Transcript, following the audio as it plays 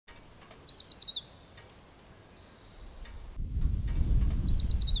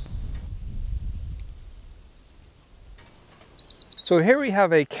So here we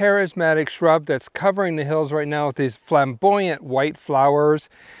have a charismatic shrub that's covering the hills right now with these flamboyant white flowers.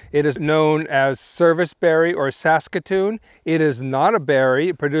 It is known as Serviceberry or Saskatoon. It is not a berry.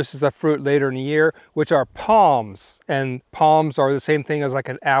 It produces a fruit later in the year, which are palms. And palms are the same thing as like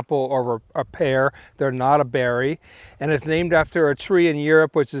an apple or a pear. They're not a berry. And it's named after a tree in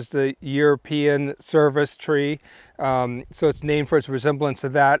Europe, which is the European service tree. So it's named for its resemblance to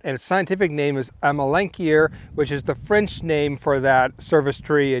that. And its scientific name is Amelanchier, which is the French name for that service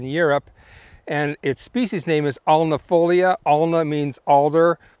tree in Europe. And its species name is Alnifolia. Alna means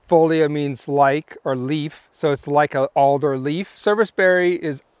alder. Folia means like or leaf. So it's like an alder leaf. Serviceberry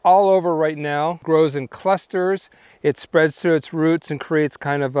is all over right now, grows in clusters. It spreads through its roots and creates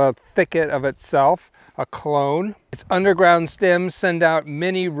kind of a thicket of itself, a clone. Its underground stems send out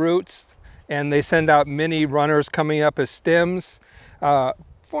many roots, and they send out many runners coming up as stems.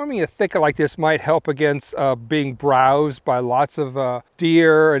 Forming a thicket like this might help against being browsed by lots of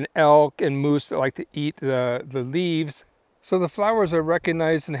deer and elk and moose that like to eat the leaves. So the flowers are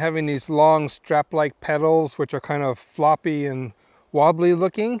recognized in having these long strap-like petals, which are kind of floppy and wobbly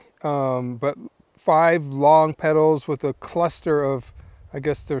looking, but 5 long petals with a cluster of, I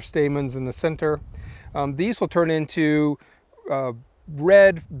guess they're stamens in the center. These will turn into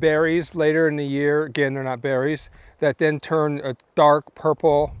red berries later in the year. Again, they're not berries, that then turn a dark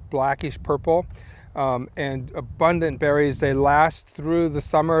purple, blackish purple, and abundant berries. They last through the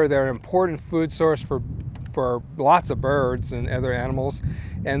summer. They're an important food source for lots of birds and other animals,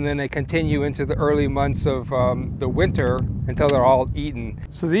 and then they continue into the early months of the winter until they're all eaten.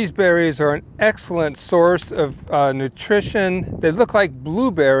 So these berries are an excellent source of nutrition. They look like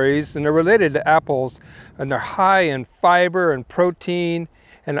blueberries and they're related to apples, and they're high in fiber and protein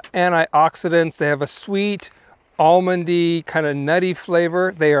and antioxidants. They have a sweet, almondy, kind of nutty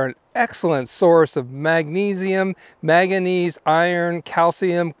flavor. They are an excellent source of magnesium, manganese, iron,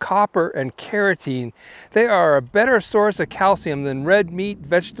 calcium, copper, and carotene. They are a better source of calcium than red meat,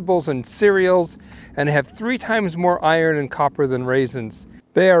 vegetables, and cereals, and have 3 times more iron and copper than raisins.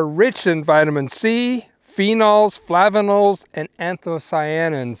 They are rich in vitamin C, phenols, flavonols, and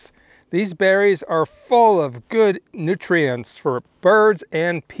anthocyanins. These berries are full of good nutrients for birds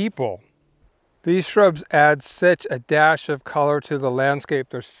and people. These shrubs add such a dash of color to the landscape.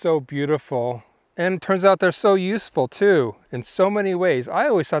 They're so beautiful. And it turns out they're so useful too, in so many ways. I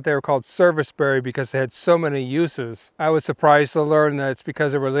always thought they were called Serviceberry because they had so many uses. I was surprised to learn that it's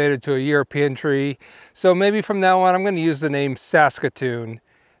because they're related to a European tree. So maybe from now on I'm going to use the name Saskatoon,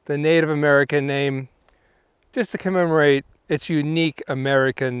 the Native American name, just to commemorate its unique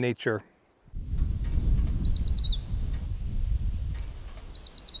American nature.